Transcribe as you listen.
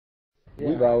Yeah.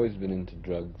 We've always been into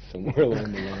drugs somewhere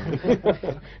along the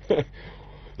line.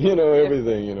 You know,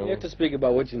 everything, you know. You have to speak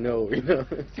about what you know, you know.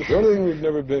 The only thing we've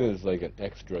never been is like an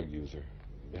ex-drug user.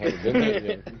 We haven't been that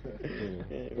yet. You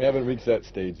know. We haven't reached that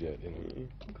stage yet, you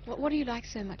know. What do you like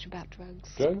so much about drugs?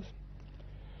 Drugs?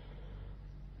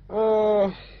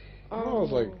 Well,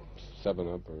 it's like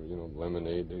 7-Up or, you know,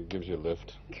 lemonade. It gives you a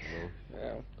lift, you know.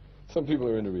 Yeah. Some people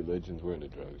are into religions, we're into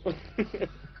drugs.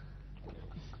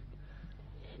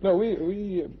 No,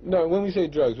 no, when we say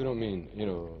drugs, we don't mean, you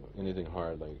know, anything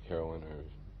hard like heroin or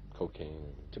cocaine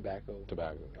or Tobacco,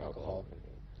 alcohol.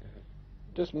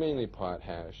 Just mainly pot,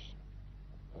 hash,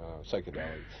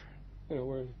 psychedelics. You know,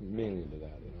 we're mainly into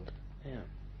that, you know.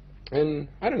 Yeah. And,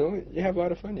 I don't know, you have a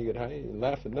lot of fun, you get high, you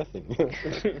laugh at nothing.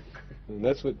 And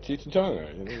that's what Cheech and Chong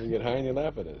are, you know, you get high and you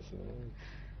laugh at us, you know.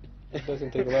 It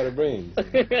doesn't take a lot of brains.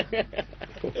 You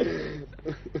know?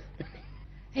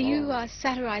 Are you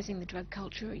satirizing the drug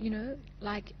culture, you know,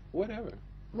 like... Whatever.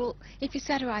 Well, if you're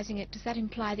satirizing it, does that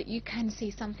imply that you can see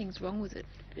something's wrong with it?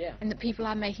 Yeah. And that people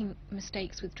are making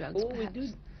mistakes with drugs, All we perhaps? do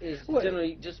is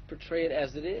generally just portray it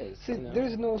as it is. See, you know?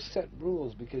 there's no set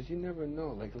rules because you never know.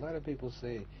 Like, a lot of people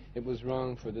say it was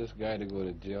wrong for this guy to go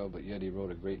to jail, but yet he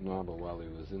wrote a great novel while he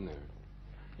was in there.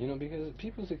 You know, because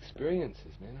people's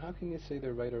experiences, man, how can you say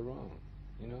they're right or wrong?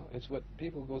 You know, it's what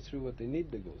people go through, what they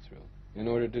need to go through in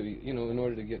order to, you know, in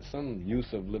order to get some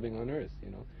use of living on Earth, you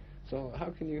know. So how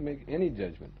can you make any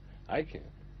judgment? I can't.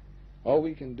 All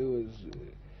we can do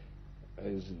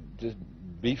is just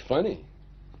be funny.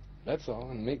 That's all,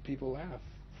 and make people laugh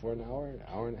for an hour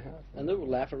and a half. And they will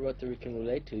laugh at what they can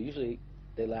relate to. Usually,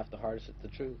 they laugh the hardest at the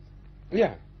truth.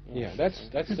 Yeah, yeah, that's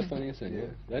the funniest thing. Yeah,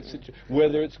 that's the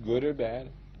whether it's good or bad.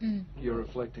 You're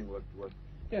reflecting what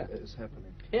Yeah. is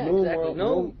happening. Yeah, no exactly.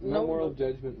 moral, no moral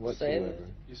judgment Say whatsoever. it.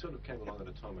 You sort of came along at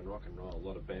a time in rock and roll. A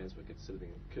lot of bands were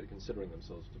considering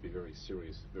themselves to be very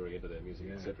serious, very into their music,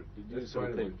 Yeah. etc. Did you That's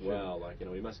sort of right, think, it was, wow, like, you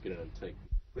know, we must get in and take...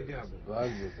 We got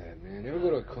bugged with that, man. You ever go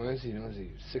to a concert, you know, see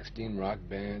 16 rock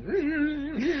band?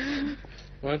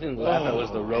 One thing to laugh at was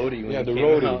the roadie. When Yeah, he the came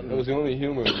roadie. out That was the only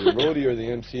humor. The roadie or the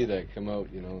MC that come out,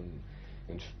 you know,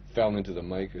 and fell into the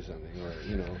mic or something, or,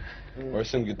 you know, or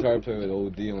some guitar player with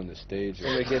OD on the stage.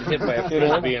 Or they get hit by a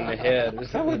frisbee in the head.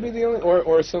 That would be the only,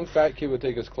 or some fat kid would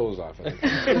take his clothes off.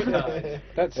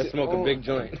 That's They smoke a big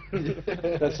joint.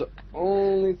 That's the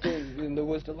only thing there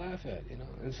was to laugh at, you know.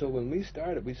 And so when we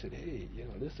started, we said, hey, you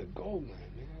know, this is a gold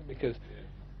mine, man, because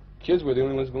kids were the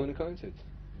only ones going to concerts.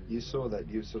 You saw that.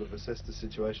 You sort of assessed the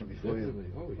situation before you.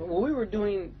 Oh, yeah. Well, we were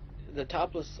doing the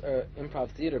Topless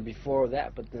Improv Theater before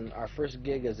that, but then our first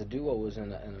gig as a duo was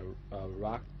in a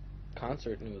rock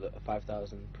concert, and it was a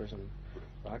 5,000 person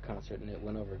rock concert, and it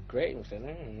went over great, and we said,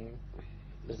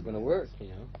 this is going to work, you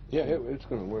know. Yeah, it's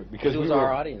going to work because It was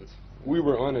our audience. We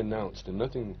were unannounced, and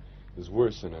nothing is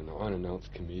worse than an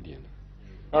unannounced comedian.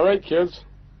 All right, kids,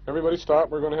 everybody stop.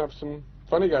 We're going to have some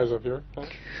funny guys up here. Huh?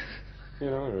 You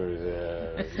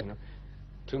know,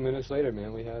 2 minutes later,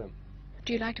 man, we had them.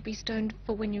 Do you like to be stoned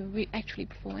for when you're actually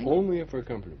performing? Only if we're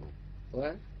comfortable.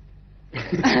 What?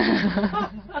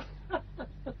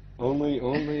 only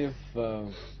if,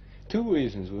 2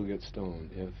 reasons we'll get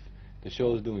stoned. If the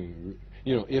show's doing,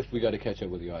 you know, if we got to catch up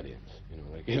with the audience. You know,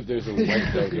 like if there's a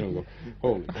white out, you know, go,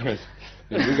 holy Christ,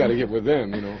 we got to get with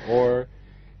them, you know, or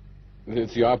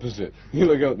it's the opposite. You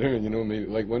look out there and, you know, maybe,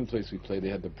 like one place we played, they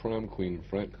had the prom queen in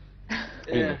front.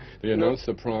 Yeah. They announced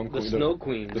the prom queen. The snow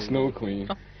queen. The snow queen.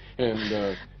 And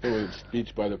there was a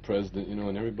speech by the president, you know,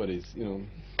 and everybody's, you know,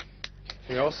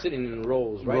 They're all sitting in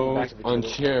rows, right in the back of each on other.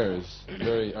 chairs,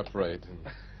 very upright, and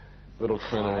little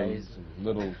crinolines, Eyes. and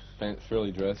little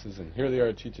frilly dresses, and here they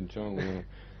are, Cheech and Chong. You know.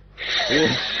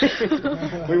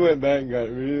 We went back and got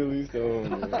really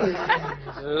stoned.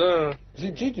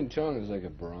 See, Cheech and Chong is like a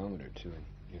barometer too,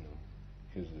 you know,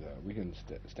 because we can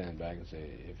stand back and say,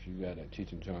 if you got a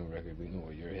Cheech and Chong record, we know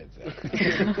where your head's at.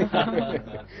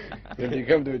 If you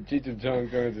come to a Cheech and Chong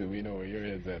concert, we know where your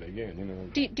head's at again, you know.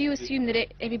 Do you assume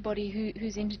that everybody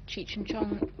who's into Cheech and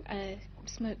Chong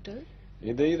smoke dope?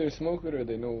 Yeah, they either smoke it or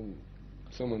they know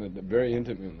someone that very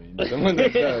intimately, someone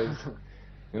that does.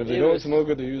 And if they don't smoke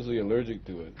it, they're usually allergic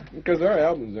to it. Because our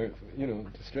albums aren't, you know,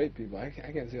 to straight people, I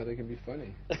can't see how they can be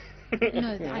funny. No, You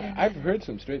know, I don't. I've heard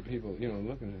some straight people, you know,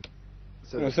 looking at,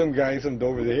 you know, some guy, some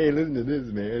Dover, say, hey, listen to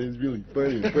this, man, it's really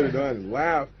funny. Put it on and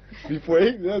laugh before,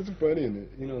 hey, that's funny, and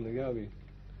you know, and the guy be,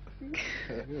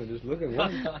 you know, just looking.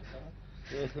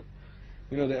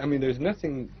 You know, I mean, there's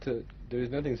nothing that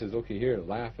says, okay, here,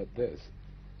 laugh at this.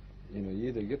 You know, you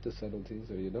either get the subtleties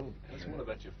or you don't. What's one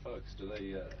about your folks? Are they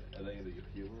either your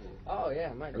hero or? Oh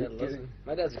yeah, my Are you dad loves kidding? it.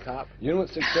 My dad's a cop. You know what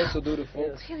success will do to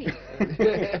folks? Really?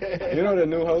 You know what a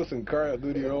new house and car will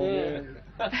do to your old man?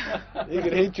 You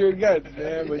can hate your guts,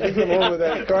 man, but you come home with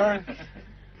that car,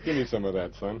 give me some of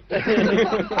that, son. I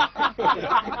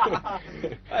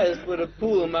just put a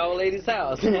pool in my old lady's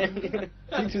house.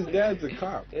 Cheech's dad's a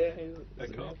cop. Yeah, A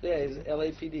cop? Yeah, he's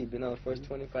LAPD. Been on the force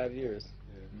 25 years.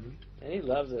 Yeah. And he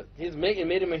loves it. He's made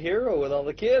him a hero with all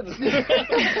the kids.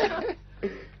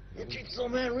 Cheech, so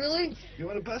man, really? You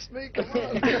want to bust me? Come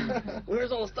on.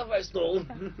 Where's all the stuff I stole?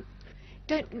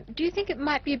 Do you think it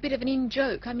might be a bit of an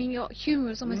in-joke? I mean, your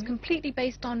humour is almost completely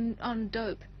based on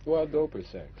dope. Well, dope or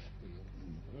sex.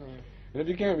 And if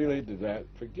you can't relate to that,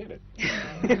 forget it.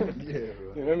 Yeah,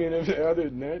 right. You know, I mean, if, other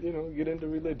than that, you know, get into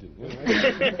religion. You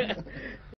know?